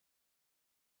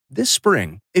This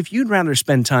spring, if you'd rather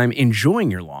spend time enjoying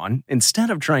your lawn instead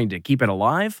of trying to keep it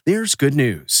alive, there's good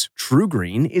news.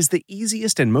 TruGreen is the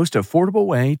easiest and most affordable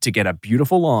way to get a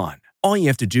beautiful lawn. All you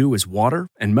have to do is water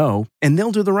and mow, and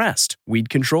they'll do the rest. Weed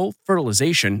control,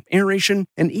 fertilization, aeration,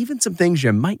 and even some things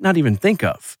you might not even think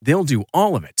of. They'll do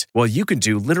all of it, while you can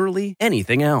do literally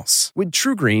anything else. With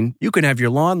TruGreen, you can have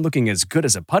your lawn looking as good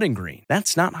as a putting green.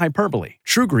 That's not hyperbole.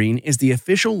 TruGreen is the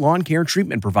official lawn care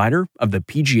treatment provider of the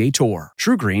PGA Tour.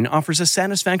 TruGreen offers a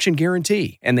satisfaction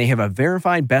guarantee, and they have a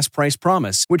verified best price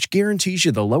promise, which guarantees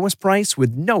you the lowest price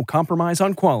with no compromise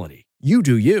on quality. You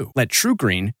do you. Let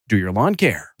TruGreen do your lawn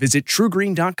care. Visit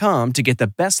TruGreen.com to get the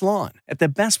best lawn at the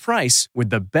best price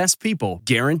with the best people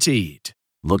guaranteed.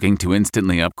 Looking to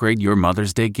instantly upgrade your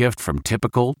Mother's Day gift from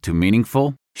typical to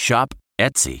meaningful? Shop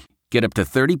Etsy. Get up to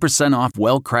 30% off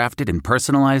well-crafted and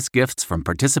personalized gifts from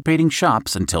participating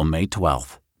shops until May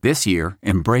 12th. This year,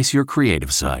 embrace your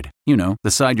creative side. You know,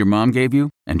 the side your mom gave you.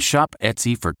 And shop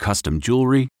Etsy for custom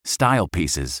jewelry, style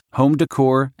pieces, home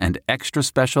decor, and extra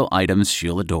special items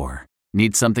she'll adore.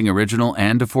 Need something original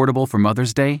and affordable for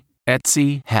Mother's Day?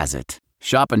 Etsy has it.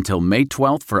 Shop until May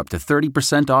 12th for up to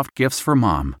 30% off gifts for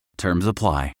mom. Terms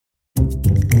apply.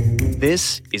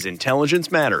 This is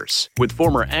Intelligence Matters with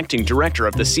former acting director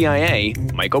of the CIA,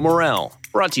 Michael Morell.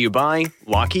 Brought to you by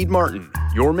Lockheed Martin.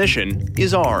 Your mission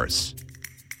is ours.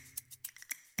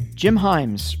 Jim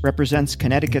Himes represents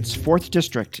Connecticut's 4th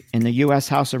District in the U.S.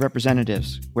 House of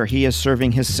Representatives, where he is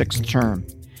serving his 6th term.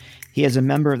 He is a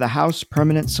member of the House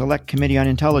Permanent Select Committee on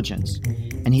Intelligence,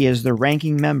 and he is the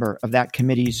ranking member of that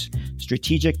committee's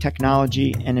Strategic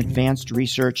Technology and Advanced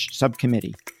Research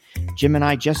Subcommittee. Jim and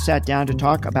I just sat down to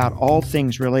talk about all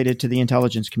things related to the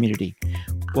intelligence community.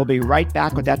 We'll be right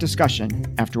back with that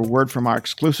discussion after a word from our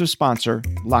exclusive sponsor,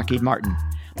 Lockheed Martin.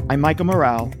 I'm Michael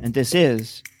Morell, and this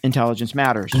is Intelligence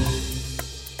Matters.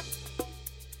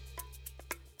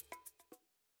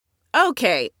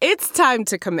 Okay, it's time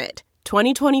to commit.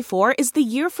 2024 is the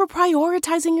year for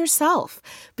prioritizing yourself.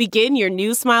 Begin your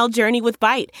new smile journey with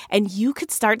Byte, and you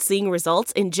could start seeing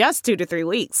results in just 2 to 3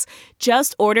 weeks.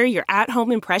 Just order your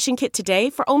at-home impression kit today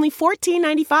for only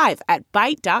 $14.95 at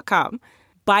Byte.com.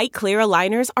 Byte clear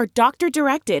aligners are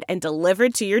doctor-directed and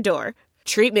delivered to your door.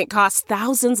 Treatment costs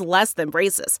thousands less than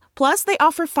braces. Plus, they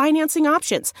offer financing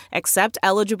options, accept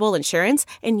eligible insurance,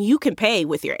 and you can pay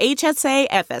with your HSA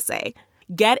FSA.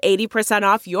 Get 80%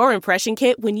 off your impression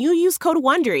kit when you use code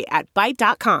WONDERY at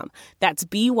Byte.com. That's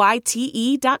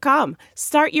BYTE.com.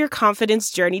 Start your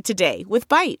confidence journey today with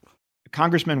Byte.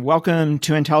 Congressman, welcome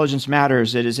to Intelligence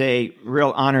Matters. It is a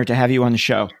real honor to have you on the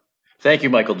show. Thank you,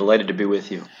 Michael. Delighted to be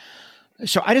with you.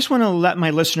 So I just want to let my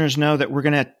listeners know that we're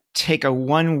going to take a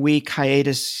 1-week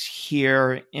hiatus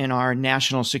here in our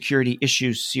national security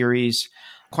issues series,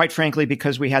 quite frankly,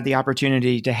 because we had the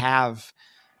opportunity to have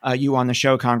you on the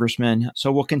show, Congressman.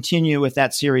 So we'll continue with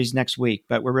that series next week,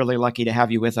 but we're really lucky to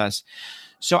have you with us.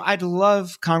 So I'd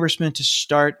love, Congressman, to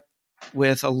start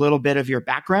with a little bit of your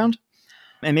background.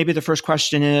 And maybe the first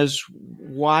question is,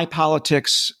 why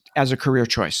politics as a career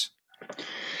choice?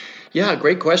 Yeah,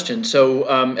 great question. So,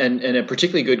 and a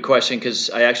particularly good question because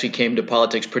I actually came to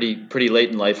politics pretty late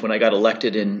in life. When I got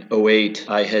elected in '08,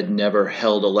 I had never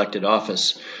held elected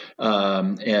office.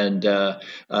 I'd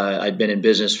been in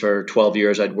business for 12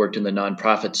 years. I'd worked in the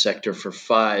nonprofit sector for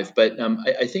 5. But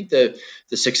I think the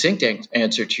succinct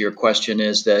answer to your question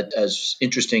is that as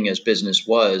interesting as business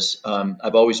was,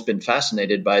 I've always been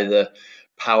fascinated by the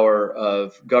power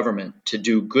of government to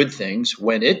do good things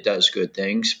when it does good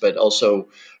things, but also,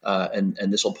 and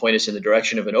this will point us in the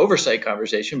direction of an oversight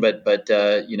conversation, but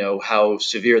how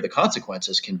severe the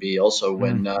consequences can be also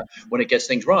when it gets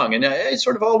things wrong. And it's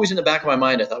sort of always in the back of my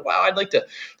mind. I thought, wow, I'd like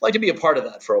to be a part of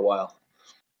that for a while.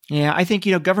 Yeah, I think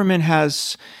government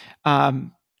has a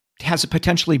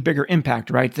potentially bigger impact,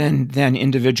 right, than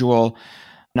individual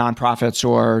nonprofits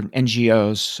or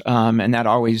NGOs. And that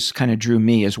always kind of drew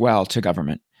me as well to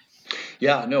government.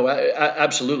 Yeah, no,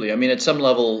 absolutely. I mean, at some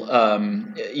level,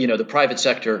 the private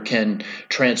sector can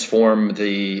transform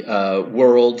the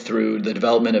world through the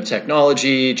development of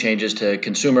technology, changes to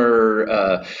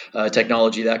consumer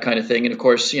technology, that kind of thing. And of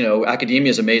course, academia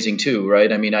is amazing too, right?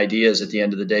 I mean, ideas at the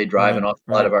end of the day drive an awful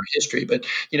lot of our history. But,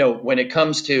 when it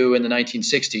comes to in the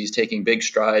 1960s, taking big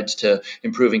strides to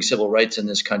improving civil rights in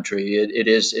this country,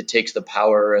 it takes the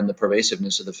power and the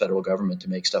pervasiveness of the federal government to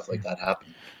make stuff like that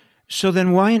happen. So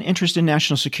then why an interest in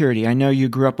national security? I know you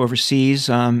grew up overseas.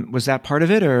 Was that part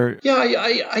of it, or? Yeah,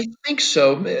 I think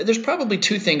so. There's probably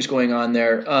 2 things going on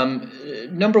there.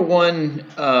 Number one,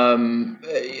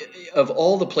 of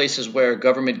all the places where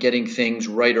government getting things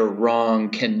right or wrong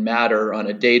can matter on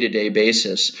a day-to-day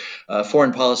basis,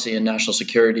 foreign policy and national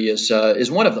security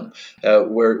is one of them.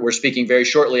 We're speaking very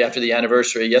shortly after the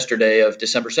anniversary yesterday of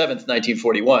December 7th,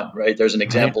 1941, right? There's an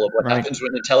example of what happens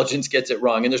when intelligence gets it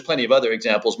wrong. And there's plenty of other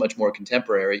examples, much more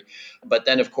contemporary. But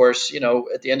then, of course,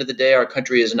 at the end of the day, our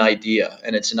country is an idea,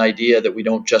 and it's an idea that we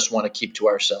don't just want to keep to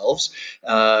ourselves.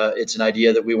 It's an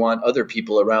idea that we want other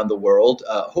people around the world,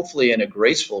 hopefully in a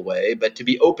graceful way, but to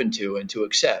be open to and to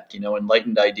accept,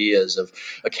 enlightened ideas of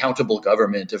accountable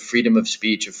government, of freedom of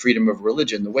speech, of freedom of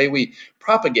religion. The way we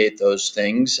propagate those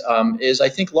things is, I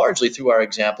think, largely through our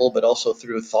example, but also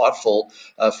through thoughtful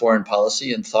foreign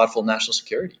policy and thoughtful national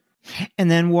security. And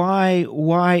then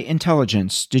why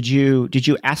intelligence? Did you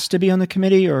ask to be on the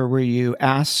committee, or were you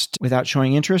asked without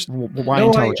showing interest? Why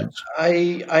intelligence?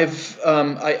 I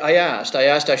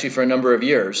asked actually for a number of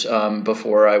years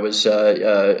before I was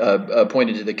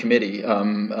appointed to the committee.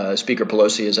 Speaker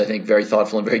Pelosi is, I think, very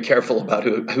thoughtful and very careful about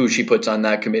who she puts on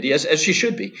that committee, as she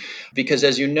should be, because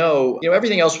as you know,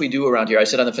 everything else we do around here. I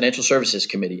sit on the Financial Services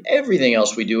Committee. Everything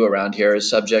else we do around here is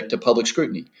subject to public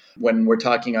scrutiny. When we're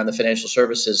talking on the Financial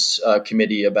Services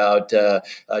Committee about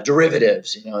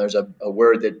derivatives, there's a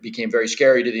word that became very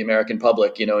scary to the American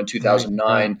public, in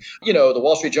 2009. Right. The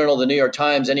Wall Street Journal, the New York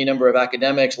Times, any number of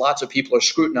academics, lots of people are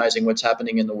scrutinizing what's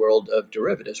happening in the world of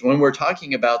derivatives. When we're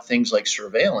talking about things like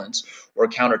surveillance or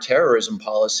counterterrorism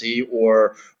policy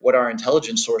or what our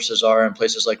intelligence sources are in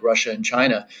places like Russia and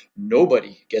China,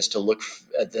 nobody gets to look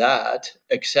at that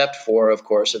except for, of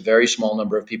course, a very small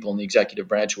number of people in the executive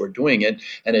branch who are doing it,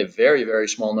 and a very, very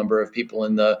small number of people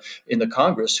in the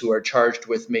Congress who are charged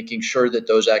with making sure that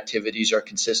those activities are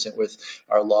consistent with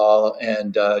our law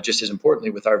and just as importantly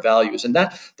with our values. And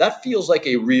that feels like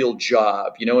a real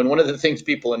job, and one of the things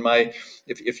people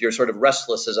if you're sort of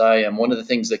restless as I am, one of the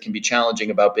things that can be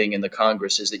challenging about being in the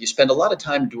Congress is that you spend a lot of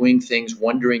time doing things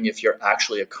wondering if you're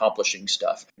actually accomplishing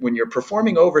stuff. When you're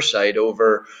performing oversight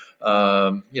over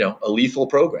a lethal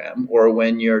program, or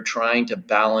when you're trying to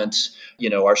balance,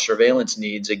 our surveillance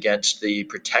needs against the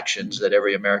protections that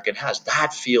every American has,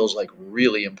 that feels like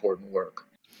really important work.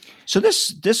 So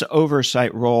this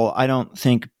oversight role, I don't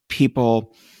think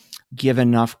people give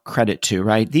enough credit to,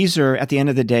 right? These are, at the end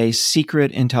of the day, secret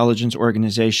intelligence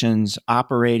organizations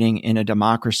operating in a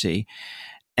democracy.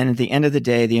 And at the end of the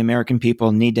day, the American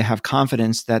people need to have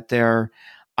confidence that they're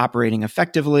operating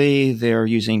effectively, they're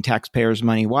using taxpayers'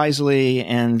 money wisely,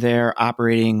 and they're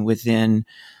operating within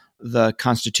the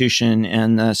Constitution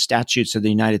and the statutes of the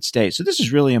United States. So this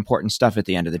is really important stuff at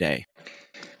the end of the day.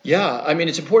 Yeah, I mean,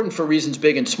 it's important for reasons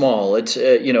big and small. It's,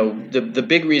 the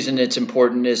big reason it's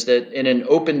important is that in an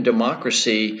open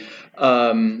democracy,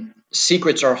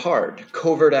 secrets are hard.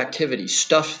 Covert activity,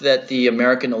 stuff that the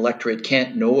American electorate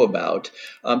can't know about,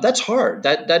 that's hard.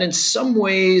 That in some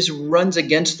ways runs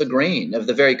against the grain of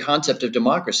the very concept of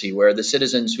democracy, where the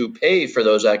citizens who pay for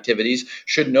those activities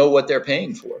should know what they're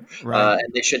paying for. Right.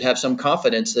 And they should have some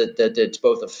confidence that it's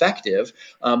both effective,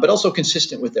 but also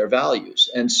consistent with their values.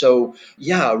 And so,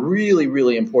 yeah, really,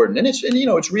 really important. And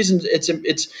it's reasons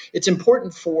it's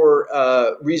important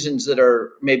for reasons that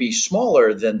are maybe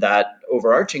smaller than that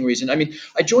overarching reason. I mean,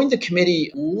 I joined the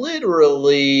committee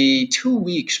literally 2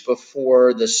 weeks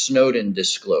before the Snowden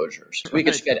disclosures. We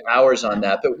could spend hours on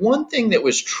that. But one thing that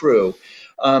was true,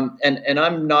 and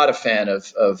I'm not a fan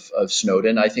of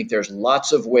Snowden. I think there's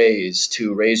lots of ways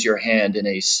to raise your hand in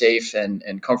a safe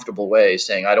and comfortable way,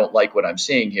 saying, I don't like what I'm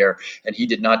seeing here. And he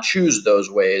did not choose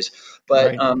those ways.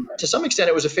 But to some extent,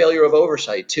 it was a failure of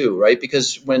oversight, too, right?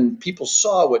 Because when people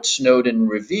saw what Snowden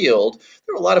revealed,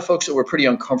 there were a lot of folks that were pretty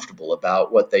uncomfortable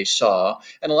about what they saw,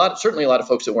 and certainly a lot of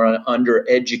folks that were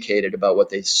undereducated about what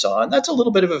they saw. And that's a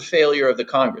little bit of a failure of the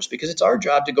Congress, because it's our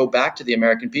job to go back to the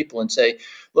American people and say,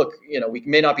 look, we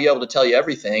may not be able to tell you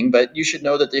everything, but you should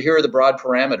know that here are the broad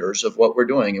parameters of what we're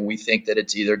doing, and we think that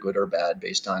it's either good or bad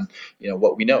based on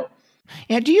what we know.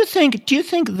 Yeah, do you think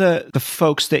the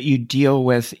folks that you deal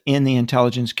with in the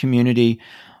intelligence community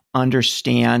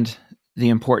understand the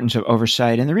importance of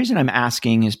oversight? And the reason I'm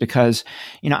asking is because,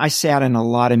 I sat in a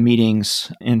lot of meetings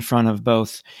in front of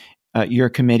both your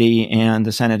committee and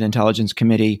the Senate Intelligence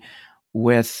Committee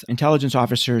with intelligence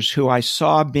officers who I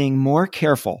saw being more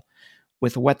careful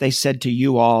with what they said to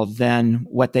you all than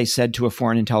what they said to a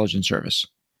foreign intelligence service.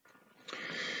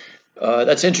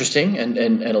 That's interesting and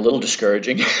a little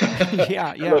discouraging.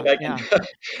 Yeah, Look, yeah.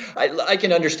 I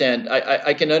can understand.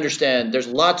 I can understand. There's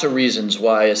lots of reasons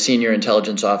why a senior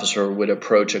intelligence officer would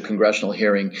approach a congressional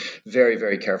hearing very,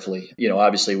 very carefully.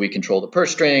 Obviously, we control the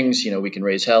purse strings. We can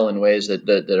raise hell in ways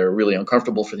that are really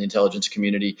uncomfortable for the intelligence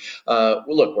community. Well,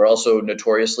 look, we're also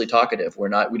notoriously talkative. We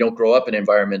don't grow up in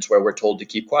environments where we're told to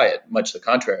keep quiet. Much the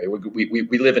contrary.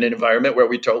 We live in an environment where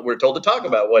we're told to talk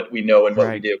about what we know and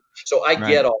what we do. So I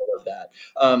get all of that.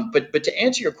 But to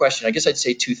answer your question, I guess I'd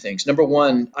say two things. Number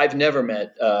one, I've never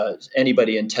met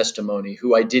anybody in testimony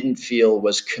who I didn't feel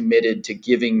was committed to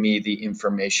giving me the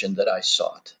information that I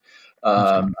sought.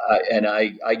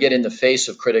 I get in the face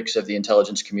of critics of the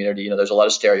intelligence community. There's a lot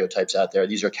of stereotypes out there.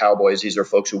 These are cowboys. These are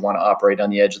folks who want to operate on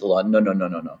the edge of the law.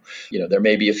 No. There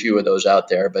may be a few of those out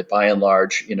there, but by and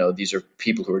large, these are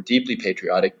people who are deeply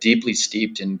patriotic, deeply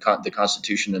steeped in the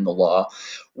Constitution and the law.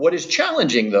 What is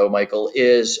challenging, though, Michael,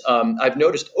 is I've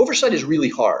noticed oversight is really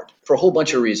hard for a whole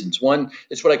bunch of reasons. One,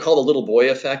 it's what I call the little boy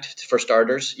effect, for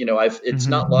starters. It's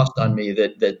not lost on me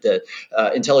that the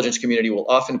intelligence community will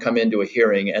often come into a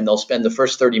hearing and they'll spend the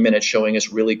first 30 minutes showing us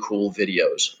really cool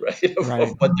videos, right,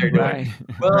 of what they're doing. Right.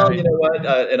 Well, you know what?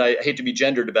 And I hate to be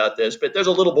gendered about this, but there's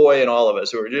a little boy in all of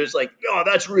us who are just like, oh,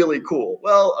 that's really cool.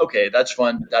 Well, okay, that's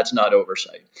fun, but that's not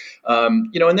oversight.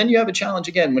 And then you have a challenge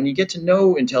again when you get to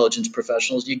know intelligence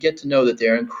professionals. You get to know that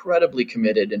they're incredibly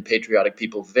committed and patriotic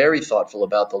people, very thoughtful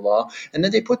about the law, and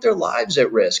that they put their lives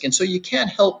at risk. And so you can't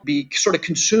help be sort of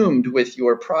consumed with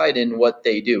your pride in what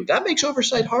they do. That makes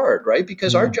oversight hard, right?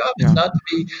 Because our job is not to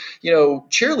be,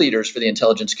 cheerleaders for the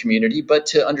intelligence community, but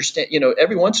to understand,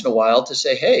 every once in a while to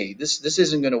say, hey, this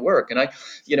isn't going to work. And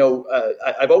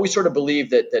I've always sort of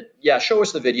believed that show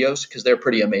us the videos because they're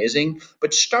pretty amazing,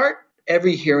 but start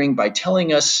every hearing by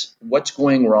telling us what's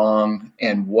going wrong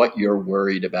and what you're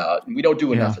worried about. And we don't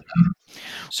do enough of that.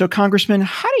 So, Congressman,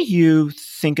 how do you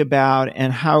think about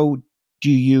and how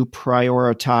do you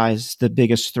prioritize the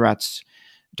biggest threats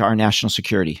to our national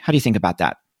security? How do you think about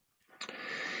that?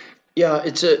 Yeah,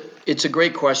 it's a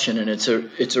great question, and it's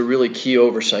a really key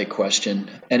oversight question,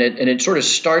 and it sort of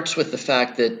starts with the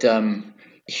fact that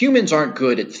humans aren't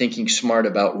good at thinking smart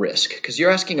about risk, because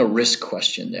you're asking a risk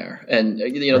question there. And,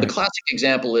 the classic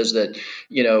example is that,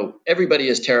 everybody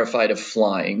is terrified of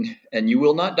flying, and you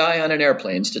will not die on an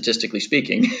airplane, statistically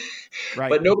speaking. Right.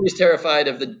 But nobody's terrified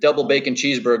of the double bacon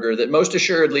cheeseburger that most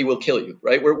assuredly will kill you,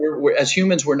 right? We're as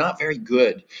humans, we're not very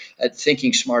good at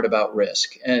thinking smart about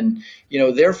risk. And,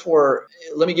 therefore,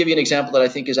 let me give you an example that I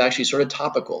think is actually sort of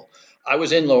topical. I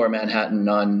was in Lower Manhattan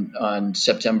on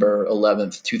September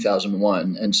 11th,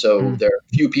 2001. And so there are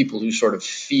a few people who sort of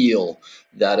feel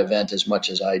that event as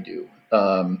much as I do.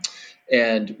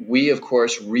 And we, of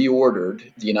course,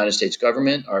 reordered the United States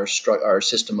government, our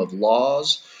system of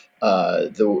laws,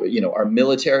 our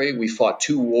military. We fought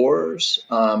 2 wars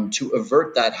to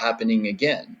avert that happening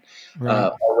again.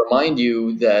 Right. I'll remind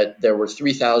you that there were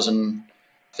 3,000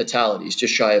 fatalities,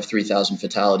 just shy of 3,000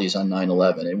 fatalities on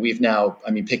 9/11. And we've now,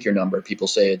 pick your number. People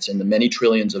say it's in the many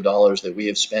trillions of dollars that we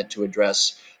have spent to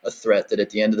address a threat that at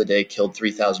the end of the day killed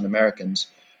 3,000 Americans.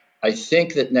 I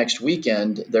think that next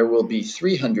weekend there will be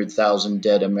 300,000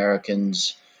 dead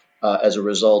Americans as a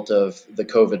result of the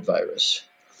COVID virus.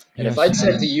 And if I'd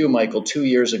said to you, Michael, 2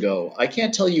 years ago, I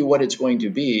can't tell you what it's going to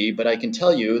be, but I can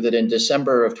tell you that in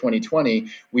December of 2020,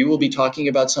 we will be talking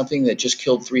about something that just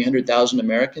killed 300,000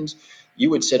 Americans, you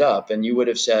would sit up and you would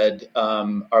have said,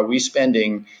 are we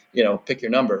spending, pick your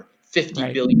number,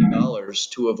 $50 billion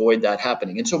to avoid that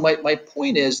happening? And so my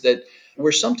point is that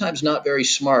we're sometimes not very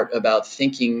smart about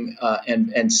thinking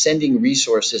and sending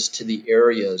resources to the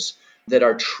areas that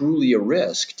are truly a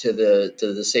risk to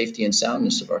the safety and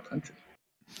soundness of our country.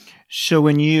 So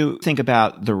when you think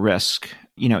about the risk,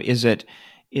 is it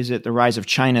the rise of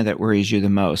China that worries you the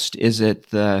most? Is it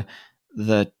the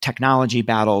technology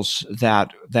battles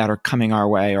that are coming our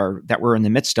way or that we're in the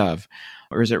midst of?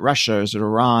 Or is it Russia? Is it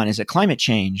Iran? Is it climate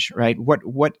change, right?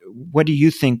 What do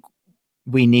you think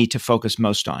we need to focus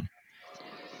most on?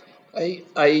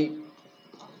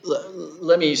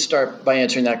 Let me start by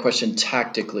answering that question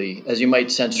tactically. As you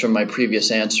might sense from my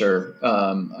previous answer,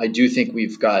 I do think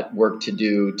we've got work to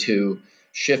do to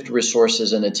shift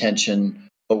resources and attention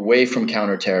away from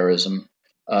counterterrorism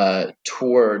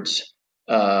towards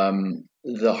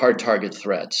the hard target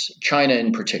threats, China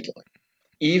in particular.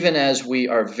 Even as we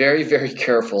are very, very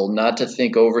careful not to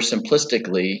think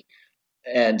oversimplistically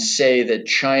and say that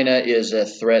China is a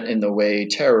threat in the way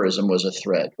terrorism was a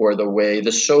threat, or the way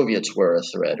the Soviets were a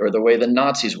threat, or the way the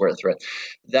Nazis were a threat.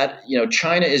 That,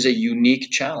 China is a unique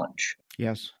challenge.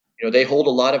 Yes. They hold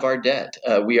a lot of our debt.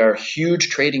 We are huge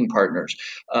trading partners.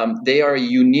 They are a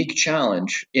unique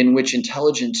challenge in which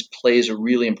intelligence plays a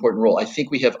really important role. I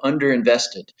think we have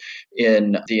underinvested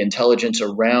in the intelligence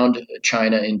around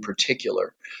China in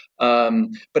particular.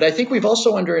 But I think we've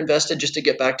also underinvested, just to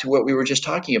get back to what we were just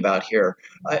talking about here.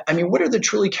 I mean, what are the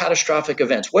truly catastrophic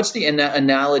events? What's the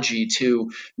analogy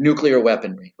to nuclear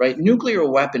weaponry, right? Nuclear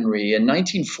weaponry in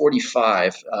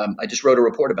 1945, I just wrote a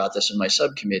report about this in my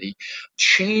subcommittee,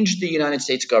 changed the United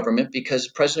States government because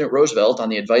President Roosevelt, on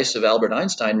the advice of Albert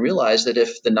Einstein, realized that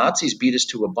if the Nazis beat us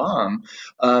to a bomb,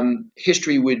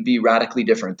 history would be radically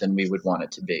different than we would want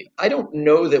it to be. I don't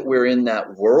know that we're in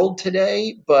that world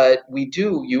today, but we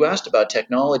do. You asked about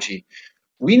technology.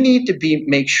 We need to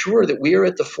make sure that we are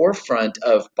at the forefront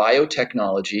of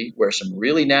biotechnology, where some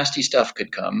really nasty stuff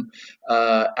could come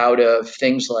out of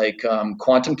things like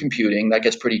quantum computing. That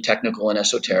gets pretty technical and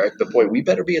esoteric, but boy, we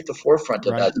better be at the forefront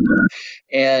of that.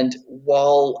 And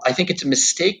while I think it's a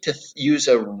mistake to use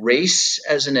a race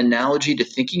as an analogy to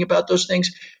thinking about those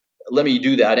things, let me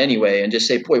do that anyway and just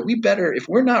say, boy, we better, if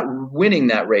we're not winning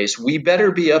that race, we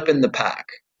better be up in the pack.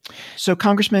 So,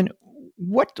 Congressman,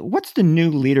 what's the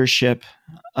new leadership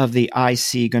of the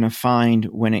IC going to find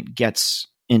when it gets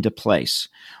into place?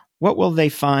 What will they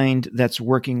find that's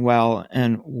working well,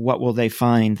 and what will they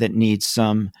find that needs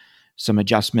some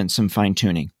adjustment, some fine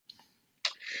tuning?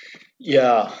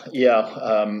 Yeah.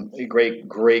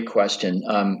 Great question.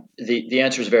 The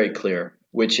answer is very clear,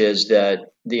 which is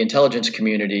that the intelligence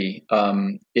community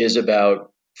is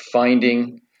about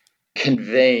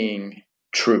conveying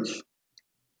truth.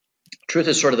 Truth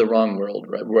is sort of the wrong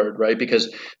word, right?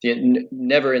 Because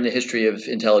never in the history of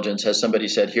intelligence has somebody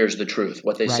said, "Here's the truth."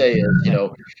 What they say is,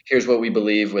 "Here's what we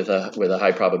believe with a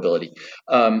high probability."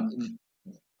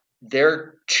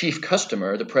 Their chief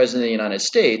customer, the President of the United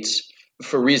States,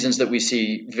 for reasons that we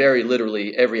see very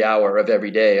literally every hour of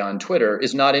every day on Twitter,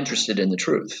 is not interested in the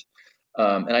truth.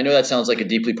 And I know that sounds like a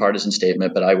deeply partisan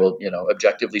statement, but I will,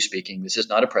 objectively speaking, this is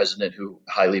not a president who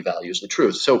highly values the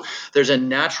truth. So there's a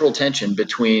natural tension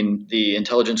between the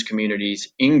intelligence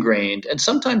community's ingrained and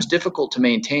sometimes difficult to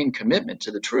maintain commitment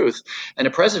to the truth and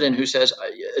a president who says,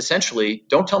 essentially,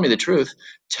 don't tell me the truth,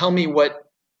 tell me what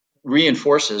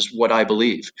reinforces what I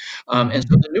believe. And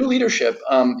so the new leadership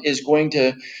is going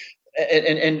to,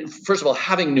 and first of all,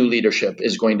 having new leadership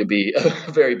is going to be a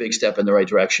very big step in the right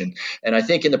direction. And I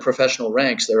think in the professional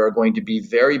ranks, there are going to be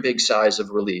very big sighs of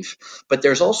relief. But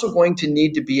there's also going to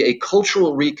need to be a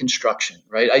cultural reconstruction,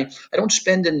 right? I don't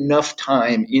spend enough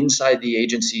time inside the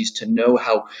agencies to know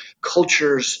how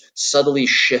cultures subtly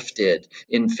shifted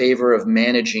in favor of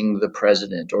managing the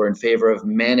president or in favor of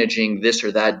managing this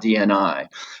or that DNI.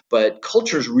 But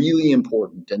culture is really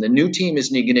important. And the new team is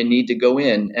going to need to go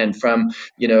in and from,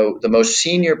 the most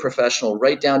senior professional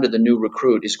right down to the new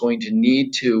recruit is going to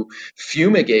need to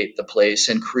fumigate the place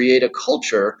and create a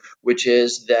culture which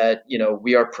is that,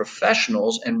 we are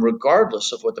professionals, and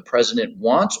regardless of what the president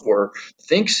wants or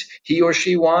thinks he or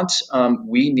she wants,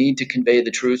 we need to convey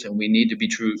the truth, and we need to be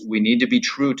true. We need to be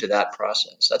true to that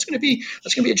process. That's going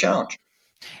to be a challenge.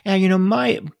 Yeah,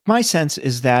 my sense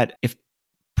is that if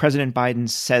President Biden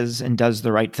says and does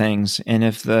the right things, and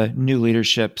if the new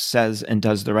leadership says and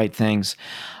does the right things,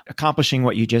 accomplishing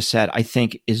what you just said, I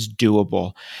think is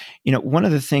doable. One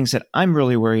of the things that I'm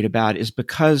really worried about is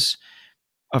because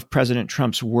of President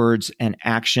Trump's words and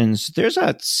actions, there's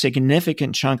a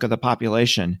significant chunk of the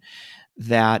population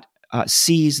that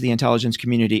sees the intelligence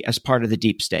community as part of the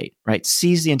deep state, right?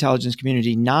 Sees the intelligence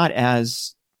community not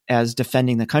as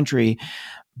defending the country,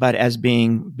 but as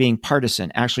being partisan,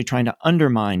 actually trying to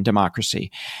undermine democracy.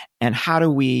 And how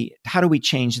do we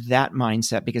change that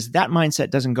mindset? Because that mindset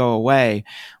doesn't go away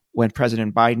when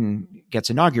President Biden gets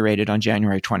inaugurated on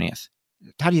January 20th.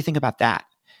 How do you think about that?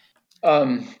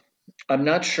 I'm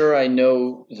not sure I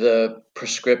know the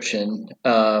prescription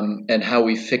and how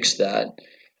we fix that,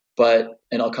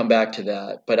 and I'll come back to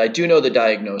that. But I do know the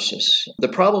diagnosis. The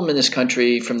problem in this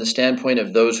country, from the standpoint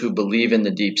of those who believe in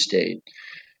the deep state,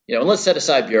 and let's set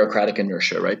aside bureaucratic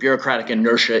inertia, right? Bureaucratic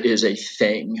inertia is a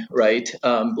thing, right?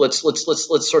 Let's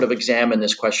sort of examine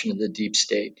this question of the deep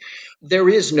state. There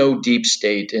is no deep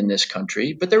state in this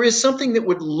country, but there is something that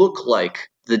would look like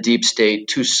the deep state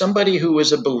to somebody who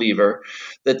is a believer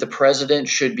that the president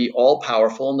should be all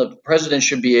powerful and the president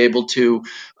should be able to,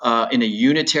 in a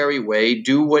unitary way,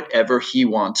 do whatever he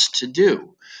wants to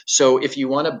do. So if you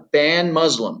want to ban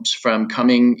Muslims from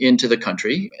coming into the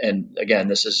country, and again,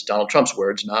 this is Donald Trump's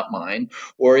words, not mine,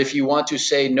 or if you want to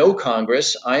say, no,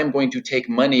 Congress, I am going to take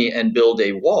money and build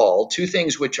a wall, two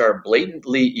things which are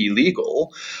blatantly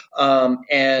illegal,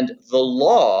 and the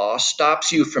law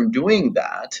stops you from doing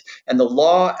that, and the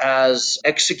law as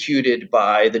executed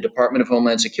by the Department of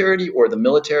Homeland Security or the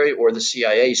military or the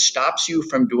CIA stops you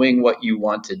from doing what you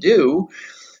want to do,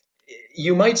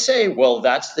 you might say, well,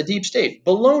 that's the deep state.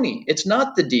 Baloney. It's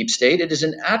not the deep state. It is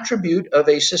an attribute of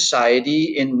a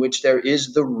society in which there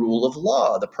is the rule of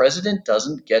law. The president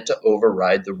doesn't get to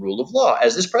override the rule of law,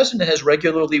 as this president has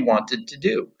regularly wanted to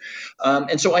do.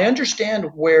 And so I understand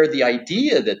where the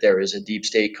idea that there is a deep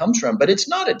state comes from, but it's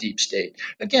not a deep state.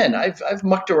 Again, I've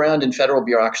mucked around in federal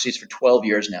bureaucracies for 12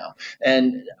 years now,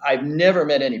 and I've never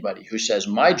met anybody who says,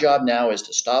 my job now is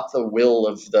to stop the will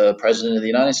of the president of the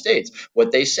United States.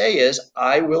 What they say is,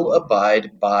 I will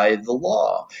abide by the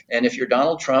law. And if you're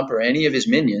Donald Trump or any of his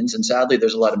minions, and sadly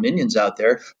there's a lot of minions out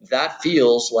there, that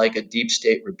feels like a deep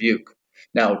state rebuke.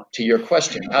 Now, to your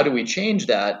question, how do we change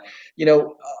that?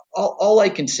 All I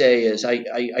can say is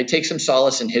I take some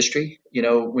solace in history.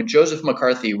 When Joseph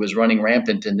McCarthy was running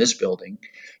rampant in this building,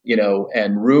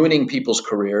 and ruining people's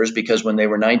careers because when they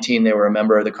were 19, they were a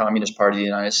member of the Communist Party of the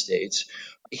United States,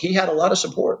 he had a lot of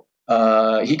support.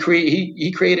 He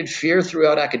created fear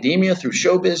throughout academia, through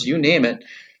showbiz, you name it.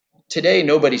 Today,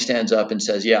 nobody stands up and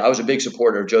says, yeah, I was a big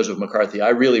supporter of Joseph McCarthy. I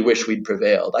really wish we'd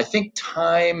prevailed. I think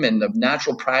time and the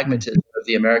natural pragmatism of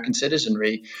the American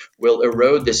citizenry will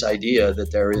erode this idea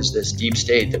that there is this deep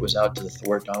state that was out to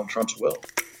thwart Donald Trump's will.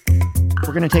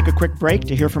 We're going to take a quick break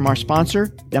to hear from our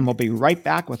sponsor. Then we'll be right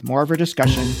back with more of our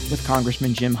discussion with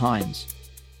Congressman Jim Himes.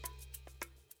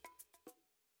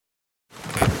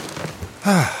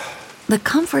 The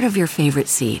comfort of your favorite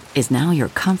seat is now your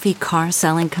comfy car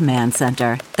selling command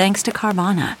center, thanks to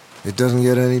Carvana. It doesn't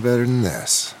get any better than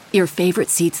this. Your favorite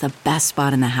seat's the best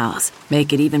spot in the house.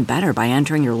 Make it even better by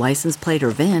entering your license plate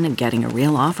or VIN and getting a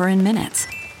real offer in minutes.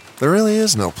 There really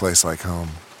is no place like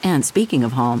home. And speaking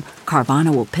of home,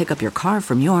 Carvana will pick up your car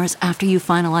from yours after you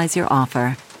finalize your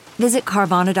offer. Visit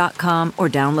Carvana.com or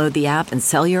download the app and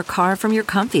sell your car from your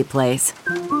comfy place.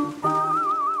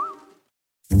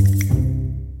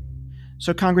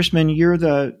 So, Congressman, you're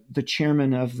the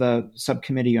chairman of the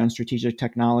Subcommittee on Strategic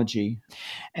Technology,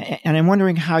 and I'm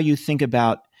wondering how you think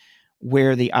about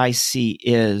where the IC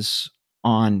is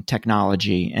on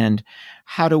technology, and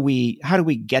how do we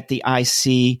get the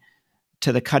IC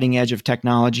to the cutting edge of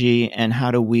technology, and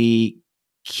how do we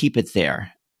keep it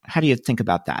there? How do you think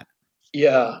about that?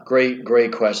 Yeah,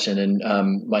 great question.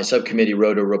 And my subcommittee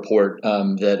wrote a report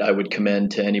that I would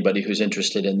commend to anybody who's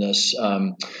interested in this,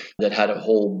 that had a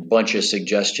whole bunch of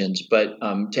suggestions. But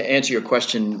to answer your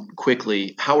question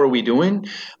quickly, how are we doing?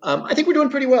 I think we're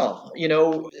doing pretty well.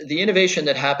 The innovation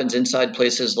that happens inside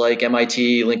places like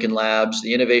MIT, Lincoln Labs,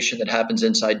 the innovation that happens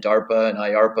inside DARPA and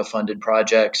IARPA funded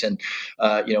projects and,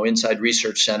 inside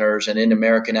research centers and in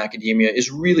American academia is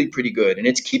really pretty good. And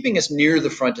it's keeping us near the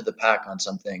front of the pack on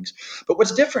some things. But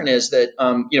what's different is that,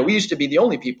 we used to be the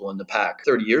only people in the pack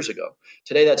 30 years ago.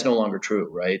 Today, that's no longer true,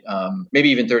 right? Maybe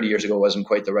even 30 years ago wasn't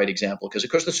quite the right example because,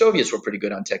 of course, the Soviets were pretty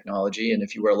good on technology. And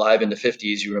if you were alive in the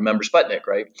 50s, you remember Sputnik,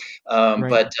 right?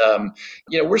 But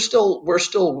we're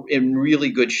still in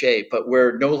really good shape, but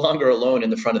we're no longer alone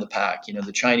in the front of the pack.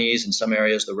 The Chinese in some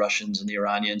areas, the Russians and the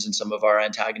Iranians and some of our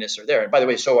antagonists are there. And by the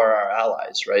way, so are our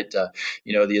allies, right? The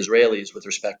Israelis with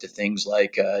respect to things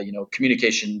like,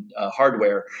 communication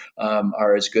hardware,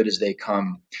 are as good as they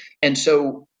come. And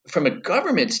so from a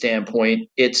government standpoint,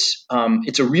 it's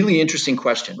a really interesting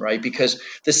question, right? Because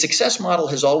the success model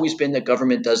has always been that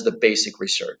government does the basic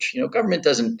research. Government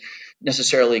doesn't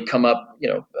necessarily come up,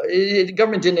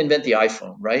 government didn't invent the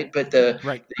iPhone, right? But the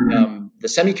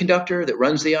semiconductor that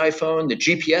runs the iPhone, the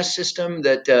GPS system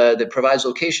that provides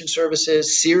location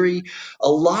services, Siri, a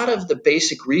lot of the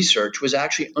basic research was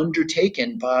actually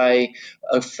undertaken by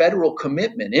a federal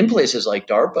commitment in places like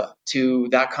DARPA to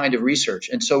that kind of research.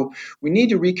 And so we need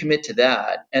to recommit to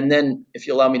that. And then if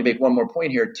you allow me to make one more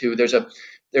point here too, there's a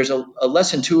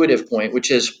less intuitive point,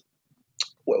 which is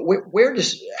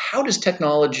how does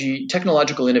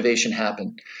technological innovation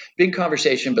happen? Big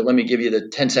conversation, but let me give you the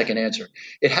 10-second answer.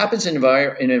 It happens in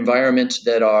environments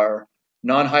that are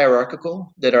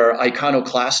non-hierarchical, that are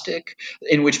iconoclastic,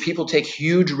 in which people take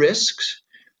huge risks.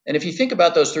 And if you think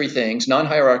about those three things,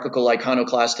 non-hierarchical,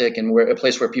 iconoclastic, and a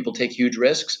place where people take huge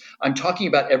risks, I'm talking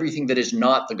about everything that is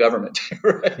not the government,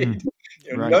 right?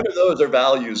 Right. None of those are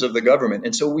values of the government.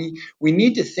 And so we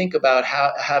need to think about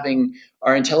having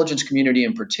our intelligence community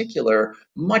in particular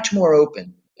much more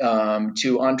open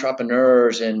to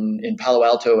entrepreneurs in Palo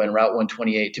Alto and Route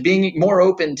 128, to being more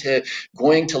open to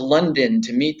going to London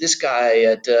to meet this guy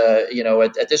at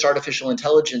this artificial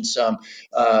intelligence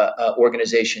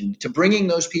organization, to bringing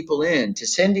those people in, to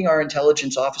sending our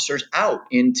intelligence officers out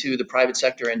into the private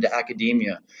sector, into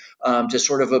academia, to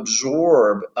sort of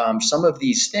absorb some of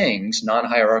these things,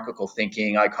 non-hierarchical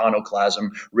thinking,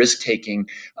 iconoclasm, risk-taking,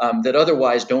 that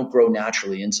otherwise don't grow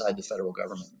naturally inside the federal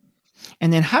government.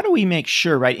 And then how do we make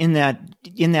sure, right, in that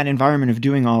environment of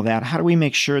doing all that, how do we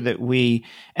make sure that we,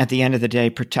 at the end of the day,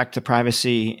 protect the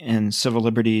privacy and civil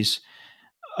liberties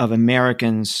of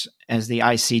Americans as the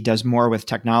IC does more with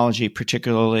technology,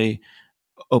 particularly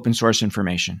open source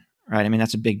information, right? I mean,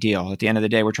 that's a big deal. At the end of the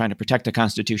day, we're trying to protect the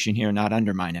Constitution here, not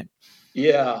undermine it.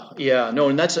 Yeah. No,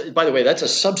 and by the way, that's a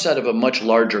subset of a much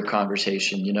larger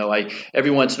conversation.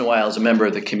 Every once in a while, as a member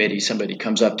of the committee, somebody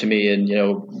comes up to me and,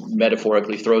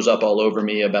 metaphorically throws up all over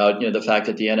me about, the fact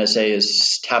that the NSA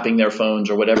is tapping their phones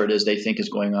or whatever it is they think is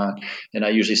going on. And I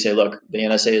usually say, look, the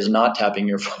NSA is not tapping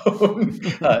your phone.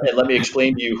 And let me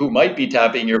explain to you who might be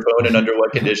tapping your phone and under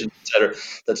what conditions, et cetera.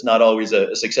 That's not always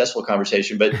a successful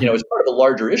conversation, but, it's part of a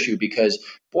larger issue because,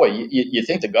 boy, you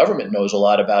think the government knows a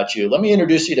lot about you. Let me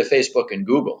introduce you to Facebook and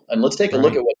Google, and let's take a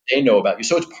look at what they know about you.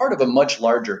 So it's part of a much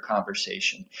larger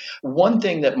conversation. One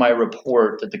thing that my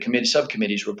report, that the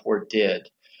subcommittee's report did,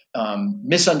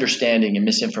 misunderstanding and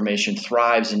misinformation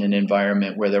thrives in an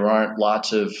environment where there aren't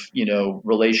lots of,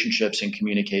 relationships and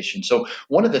communication. So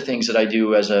one of the things that I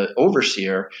do as an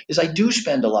overseer is I do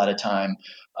spend a lot of time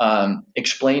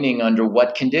explaining under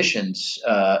what conditions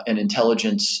an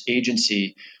intelligence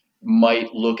agency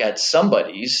might look at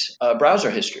somebody's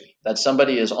browser history. That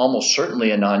somebody is almost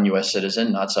certainly a non-U.S.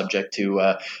 citizen, not subject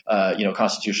to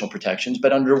constitutional protections.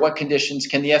 But under what conditions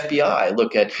can the FBI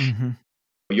look at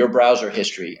your browser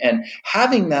history? And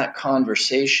having that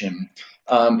conversation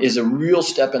is a real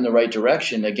step in the right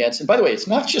direction against. And by the way, it's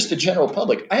not just the general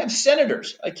public. I have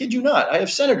senators. I kid you not. I have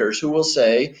senators who will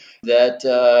say that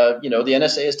the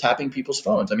NSA is tapping people's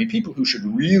phones. I mean, people who should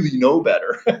really know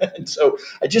better. And so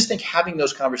I just think having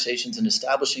those conversations and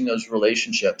establishing those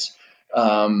relationships,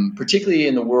 particularly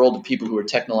in the world of people who are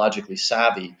technologically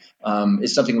savvy,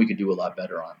 is something we could do a lot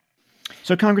better on.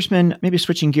 So, Congressman, maybe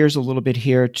switching gears a little bit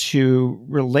here to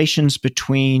relations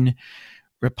between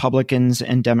Republicans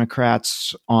and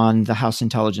Democrats on the House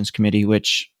Intelligence Committee,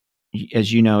 which, as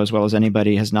you know as well as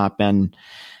anybody, has not been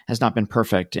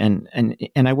perfect. And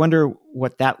I wonder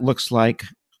what that looks like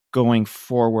going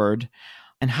forward,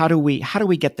 and how do we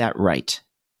get that right?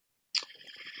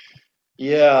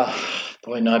 Yeah,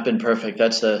 boy, not been perfect.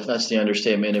 That's the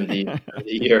understatement of the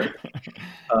year.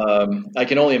 I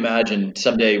can only imagine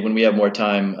someday when we have more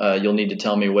time, you'll need to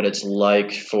tell me what it's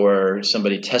like for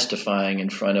somebody testifying in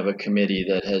front of a committee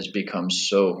that has become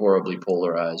so horribly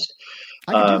polarized.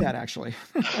 I can do that, actually.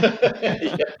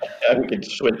 Yeah, we can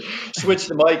switch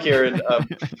the mic here. And,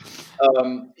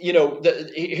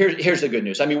 here's the good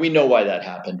news. I mean, we know why that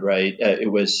happened, right?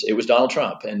 It was Donald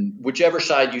Trump. And whichever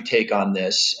side you take on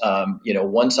this,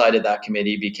 one side of that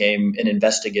committee became an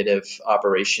investigative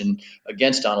operation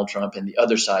against Donald Trump, and the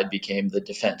other side became the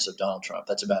defense of Donald Trump.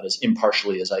 That's about as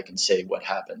impartially as I can say what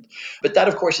happened. But that,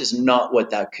 of course, is not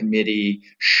what that committee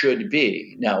should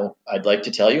be. Now, I'd like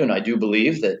to tell you, and I do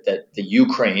believe that the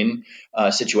Ukraine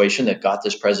situation that got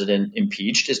this president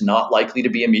impeached is not likely to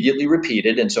be immediately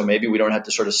repeated. And so maybe we don't have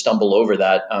to sort of stumble over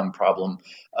that problem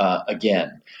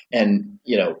again. And,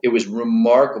 it was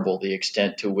remarkable the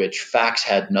extent to which facts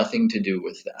had nothing to do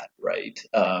with that, right?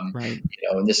 Right.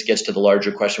 And this gets to the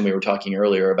larger question we were talking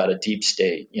earlier about a deep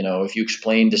state. If you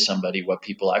explain to somebody what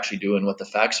people actually do and what the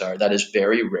facts are, that is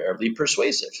very rarely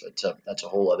persuasive. That's a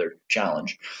whole other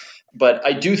challenge. But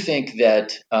I do think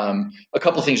that a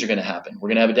couple of things are going to happen. We're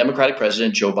going to have a Democratic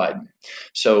president, Joe Biden.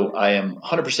 So I am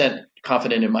 100%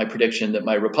 confident in my prediction that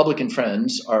my Republican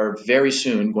friends are very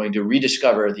soon going to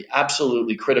rediscover the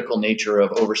absolutely critical nature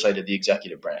of oversight of the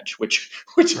executive branch, which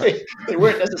they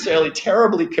weren't necessarily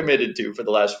terribly committed to for the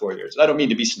last 4 years. I don't mean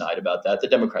to be snide about that. The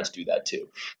Democrats do that too.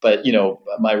 But,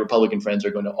 my Republican friends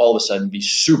are going to all of a sudden be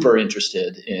super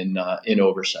interested in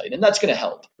oversight. And that's going to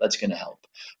help. I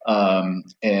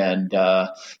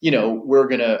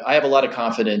have a lot of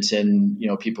confidence in,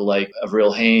 people like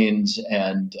Avril Haines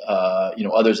and,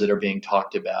 others that are being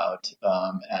talked about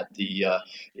at the,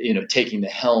 taking the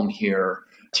helm here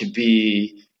to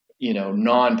be,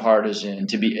 nonpartisan,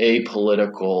 to be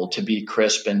apolitical, to be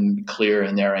crisp and clear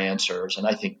in their answers. And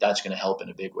I think that's going to help in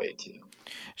a big way too.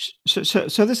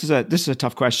 So this is a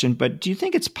tough question, but do you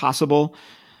think it's possible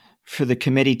for the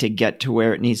committee to get to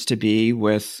where it needs to be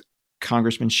with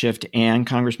Congressman Schiff and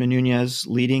Congressman Nunes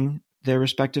leading their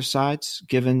respective sides,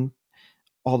 given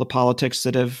all the politics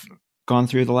that have gone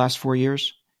through the last 4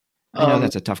 years? I know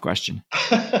that's a tough question.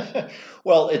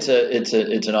 Well, it's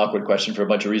an awkward question for a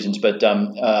bunch of reasons, but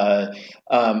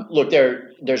look,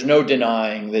 there's no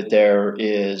denying that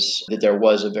there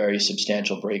was a very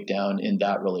substantial breakdown in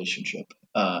that relationship.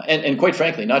 And quite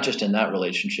frankly, not just in that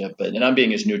relationship, and I'm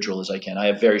being as neutral as I can. I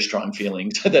have very strong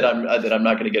feelings that I'm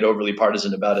not going to get overly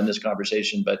partisan about in this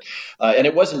conversation. But and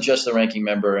it wasn't just the ranking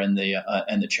member and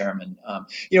the chairman.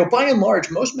 By and large,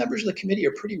 most members of the committee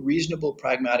are pretty reasonable,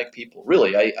 pragmatic people.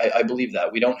 Really, I believe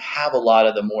that. We don't have a lot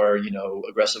of the more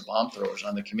aggressive bomb throwers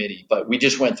on the committee, but we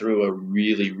just went through a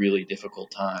really, really difficult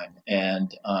time,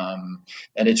 and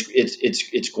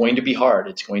it's going to be hard.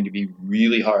 It's going to be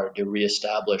really hard to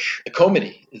reestablish a comity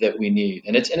that we need,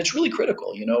 and it's really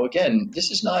critical. Again,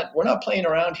 we're not playing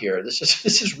around here. This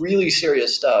is really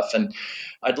serious stuff, and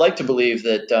I'd like to believe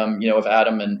that if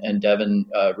Adam and Devin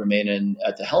remain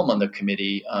at the helm on the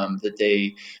committee, that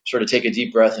they sort of take a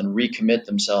deep breath and recommit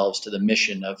themselves to the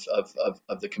mission of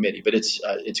the committee. But it's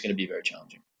going to be very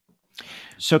challenging.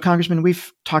 So, Congressman,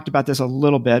 we've talked about this a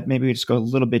little bit. Maybe we just go a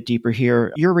little bit deeper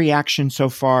here. Your reaction so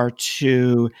far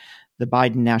to the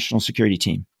Biden national security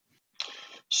team?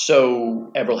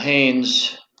 So Avril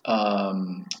Haines,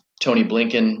 Tony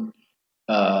Blinken,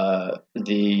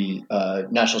 the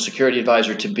national security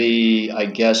advisor to be, I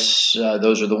guess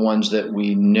those are the ones that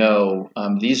we know.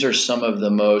 These are some of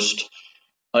the most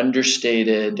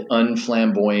understated,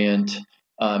 unflamboyant,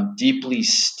 deeply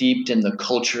steeped in the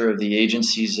culture of the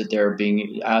agencies that they're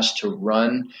being asked to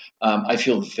run. I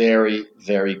feel very,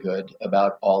 very good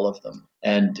about all of them.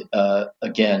 And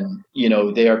again,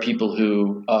 they are people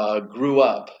who grew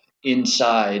up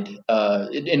inside,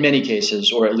 in many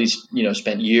cases, or at least,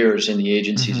 spent years in the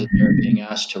agencies that they're being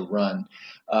asked to run.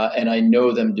 And I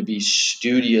know them to be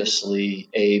studiously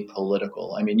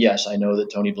apolitical. I mean, yes, I know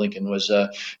that Tony Blinken was,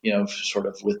 sort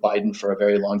of with Biden for a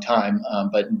very long time,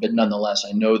 but nonetheless,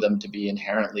 I know them to be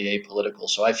inherently apolitical.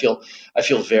 So I feel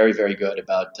very, very good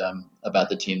about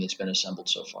the team that's been assembled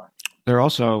so far. They're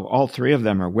also, all three of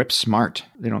them are whip smart.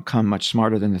 They don't come much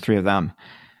smarter than the three of them.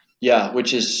 Yeah,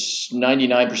 which is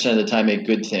 99% of the time a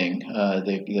good thing.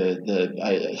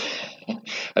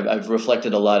 I've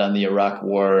reflected a lot on the Iraq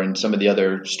War and some of the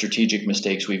other strategic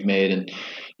mistakes we've made, and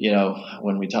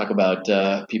when we talk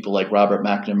about people like Robert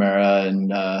McNamara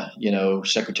and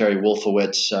Secretary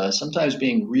Wolfowitz, sometimes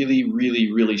being really,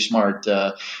 really, really smart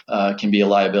can be a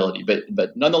liability.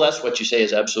 But nonetheless, what you say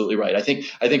is absolutely right. I think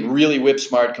really whip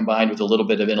smart combined with a little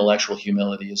bit of intellectual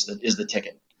humility is the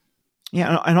ticket.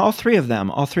 Yeah, and all three of them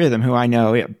who I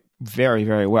know very,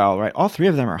 very well, right? All three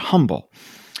of them are humble,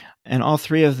 and all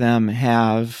three of them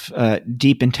have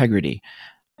deep integrity.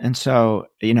 And so,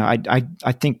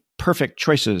 I think perfect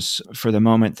choices for the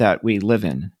moment that we live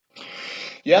in.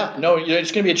 Yeah, no,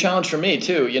 it's going to be a challenge for me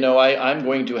too. I'm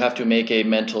going to have to make a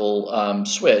mental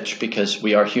switch because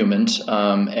we are humans,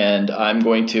 and I'm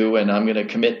going to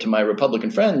commit to my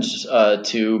Republican friends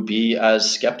to be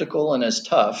as skeptical and as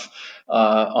tough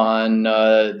on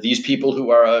these people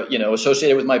who are,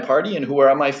 associated with my party and who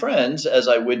are my friends, as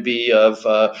I would be of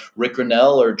Rick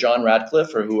Grinnell or John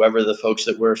Ratcliffe or whoever the folks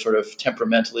that were sort of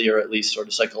temperamentally or at least sort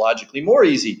of psychologically more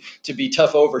easy to be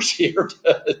tough overseer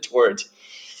towards.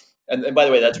 And by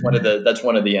the way, that's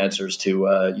one of the answers to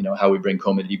how we bring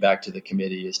comity back to the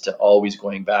committee is to always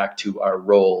going back to our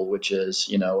role, which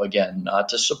is again not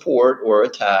to support or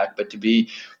attack, but to be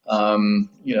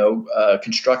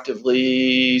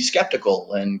constructively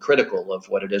skeptical and critical of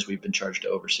what it is we've been charged to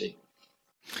oversee.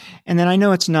 And then I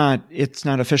know it's not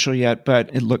official yet, but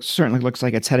it certainly looks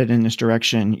like it's headed in this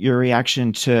direction. Your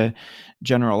reaction to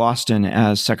General Austin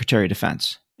as Secretary of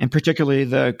Defense, and particularly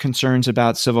the concerns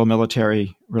about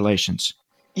civil-military relations.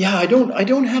 Yeah, I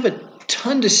don't have a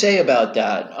ton to say about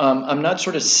that. I'm not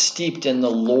sort of steeped in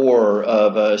the lore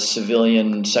of a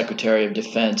civilian Secretary of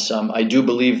Defense. I do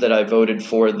believe that I voted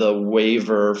for the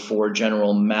waiver for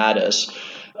General Mattis.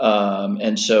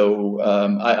 And so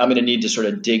I'm going to need to sort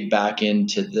of dig back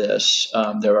into this.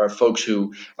 There are folks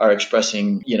who are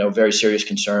expressing, very serious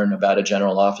concern about a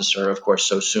general officer, of course,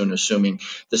 so soon assuming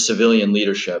the civilian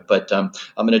leadership. But I'm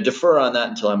going to defer on that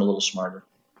until I'm a little smarter.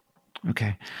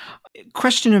 Okay.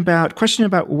 Question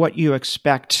about what you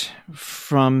expect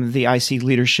from the IC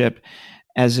leadership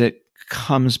as it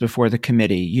comes before the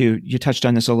committee. You touched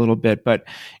on this a little bit, but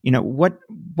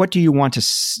what do you want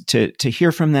to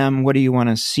hear from them? What do you want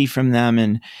to see from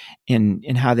them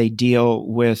in how they deal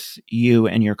with you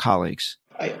and your colleagues?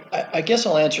 I guess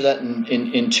I'll answer that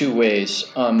in two ways.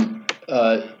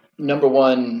 Number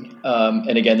one,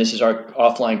 and again, this is our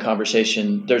offline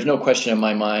conversation, there's no question in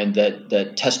my mind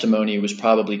that testimony was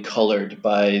probably colored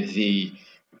by the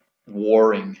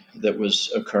warring that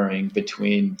was occurring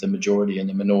between the majority and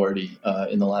the minority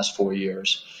in the last 4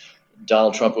 years.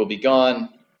 Donald Trump will be gone.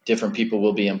 Different people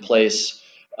will be in place.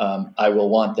 I will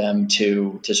want them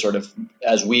to sort of,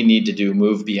 as we need to do,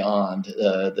 move beyond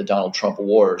the Donald Trump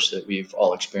wars that we've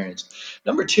all experienced.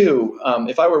 Number two,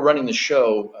 if I were running the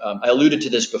show, I alluded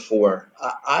to this before,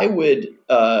 I would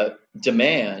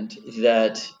demand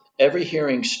that every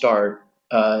hearing start,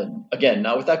 again,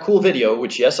 not with that cool video,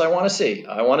 which, yes, I want to see.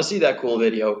 I want to see that cool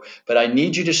video, but I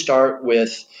need you to start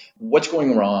with what's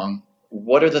going wrong,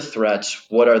 what are the threats,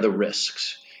 what are the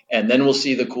risks? And then we'll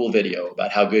see the cool video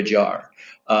about how good you are.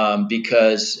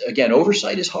 Because, again,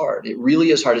 oversight is hard. It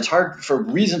really is hard. It's hard for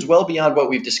reasons well beyond what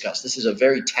we've discussed. This is a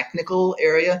very technical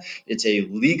area. It's a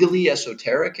legally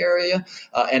esoteric area.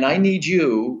 And I need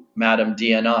you, Madam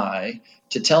DNI,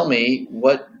 to tell me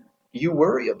what you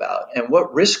worry about and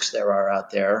what risks there are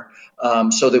out there,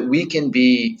 so that we can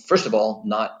be, first of all,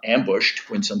 not ambushed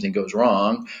when something goes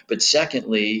wrong, but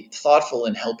secondly, thoughtful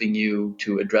in helping you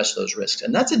to address those risks.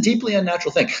 And that's a deeply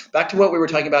unnatural thing. Back to what we were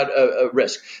talking about,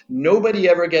 risk. Nobody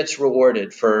ever gets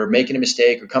rewarded for making a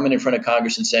mistake or coming in front of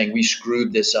Congress and saying, we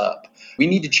screwed this up. We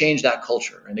need to change that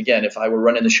culture. And again, if I were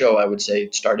running the show, I would say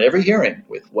start every hearing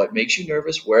with what makes you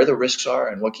nervous, where the risks are,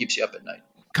 and what keeps you up at night.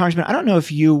 Congressman, I don't know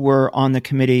if you were on the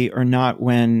committee or not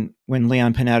when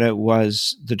Leon Panetta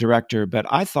was the director, but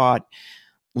I thought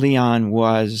Leon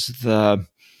was the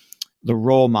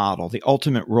role model, the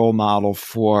ultimate role model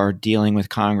for dealing with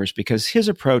Congress, because his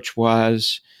approach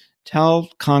was tell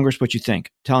Congress what you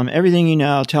think. Tell them everything you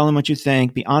know. Tell them what you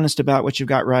think. Be honest about what you've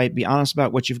got right. Be honest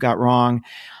about what you've got wrong,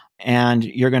 and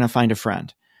you're going to find a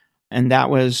friend. And that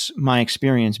was my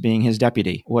experience being his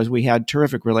deputy, was we had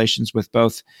terrific relations with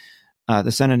both the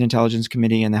Senate Intelligence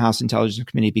Committee and the House Intelligence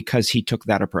Committee because he took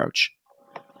that approach.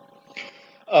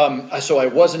 So I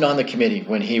wasn't on the committee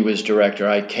when he was director.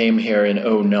 I came here in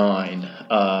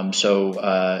 2009, so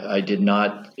I did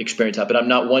not experience that. But I'm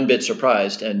not one bit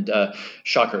surprised. And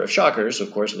shocker of shockers,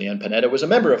 of course, Leon Panetta was a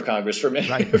member of Congress for many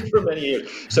for many years.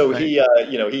 So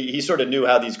right. He sort of knew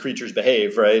how these creatures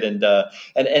behave, right? And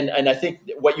I think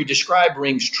what you describe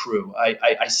rings true.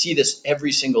 I see this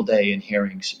every single day in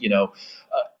hearings.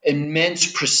 Immense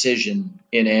precision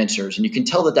in answers. And you can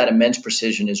tell that immense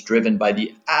precision is driven by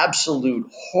the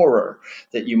absolute horror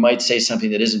that you might say something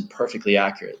that isn't perfectly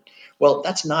accurate. Well,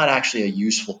 that's not actually a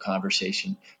useful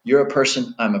conversation. You're a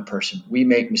person, I'm a person. We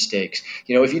make mistakes.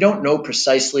 If you don't know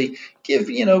precisely, give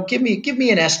me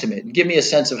an estimate. Give me a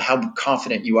sense of how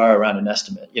confident you are around an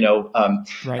estimate.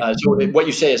 Right. So what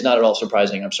you say is not at all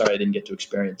surprising. I'm sorry I didn't get to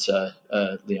experience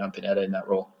Leon Panetta in that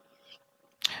role.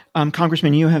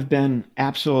 Congressman, you have been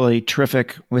absolutely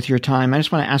terrific with your time. I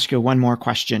just want to ask you one more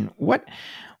question. What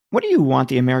do you want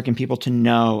the American people to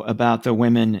know about the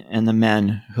women and the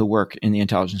men who work in the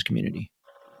intelligence community?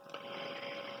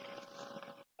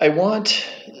 I want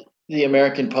the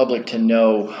American public to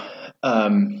know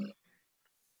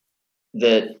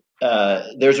that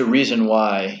there's a reason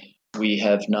why we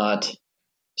have not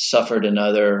suffered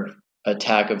another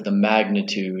attack of the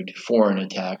magnitude, foreign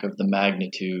attack of the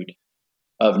magnitude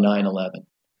of 9/11.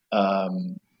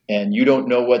 And you don't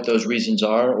know what those reasons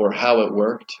are or how it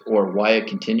worked or why it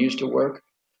continues to work.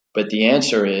 But the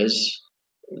answer is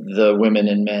the women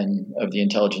and men of the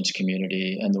intelligence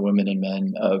community and the women and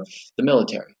men of the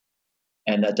military.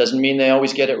 And that doesn't mean they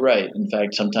always get it right. In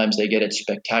fact, sometimes they get it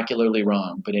spectacularly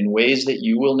wrong, but in ways that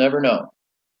you will never know.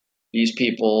 These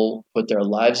people put their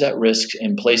lives at risk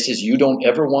in places you don't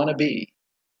ever want to be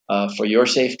for your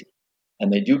safety.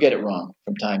 And they do get it wrong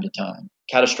from time to time,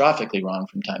 catastrophically wrong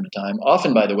from time to time.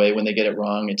 Often, by the way, when they get it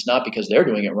wrong, it's not because they're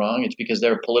doing it wrong. It's because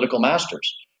their political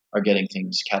masters are getting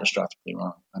things catastrophically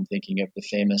wrong. I'm thinking of the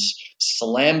famous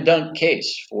slam dunk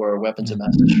case for weapons of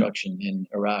mass destruction in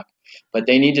Iraq. But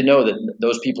they need to know that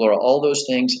those people are all those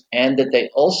things, and that they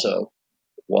also,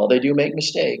 while they do make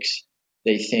mistakes,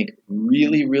 they think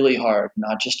really, really hard,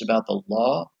 not just about the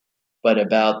law, but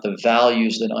about the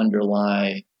values that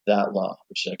underlie that law,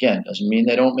 which again doesn't mean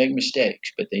they don't make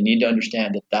mistakes, but they need to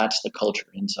understand that that's the culture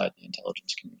inside the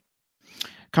intelligence community.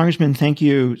 Congressman, thank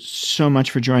you so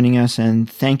much for joining us, and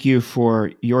thank you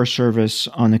for your service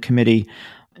on the committee.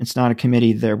 It's not a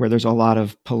committee there where there's a lot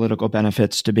of political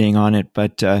benefits to being on it,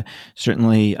 but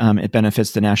certainly it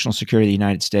benefits the national security of the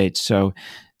United States. So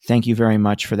thank you very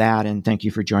much for that, and thank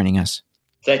you for joining us.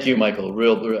 Thank you, Michael.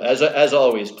 As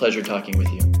always, pleasure talking with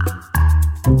you.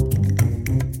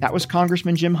 That was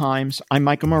Congressman Jim Himes. I'm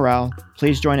Michael Morell.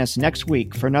 Please join us next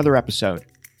week for another episode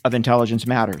of Intelligence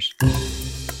Matters.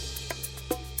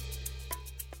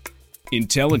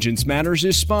 Intelligence Matters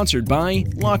is sponsored by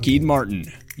Lockheed Martin.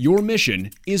 Your mission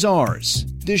is ours.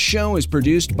 This show is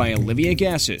produced by Olivia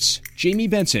Gassis, Jamie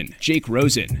Benson, Jake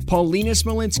Rosen, Paulina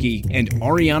Smolinski, and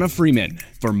Ariana Freeman.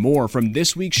 For more from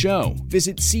this week's show,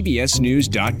 visit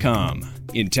cbsnews.com.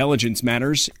 Intelligence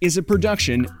Matters is a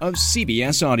production of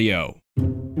CBS Audio.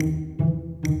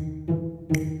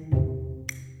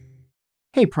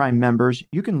 Hey, Prime members,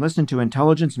 you can listen to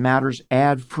Intelligence Matters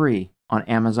ad-free on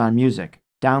Amazon Music.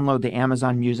 Download the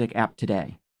Amazon Music app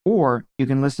today. Or you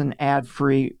can listen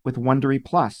ad-free with Wondery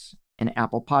Plus in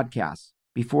Apple Podcasts.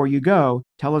 Before you go,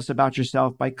 tell us about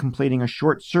yourself by completing a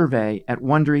short survey at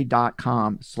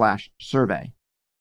Wondery.com/survey.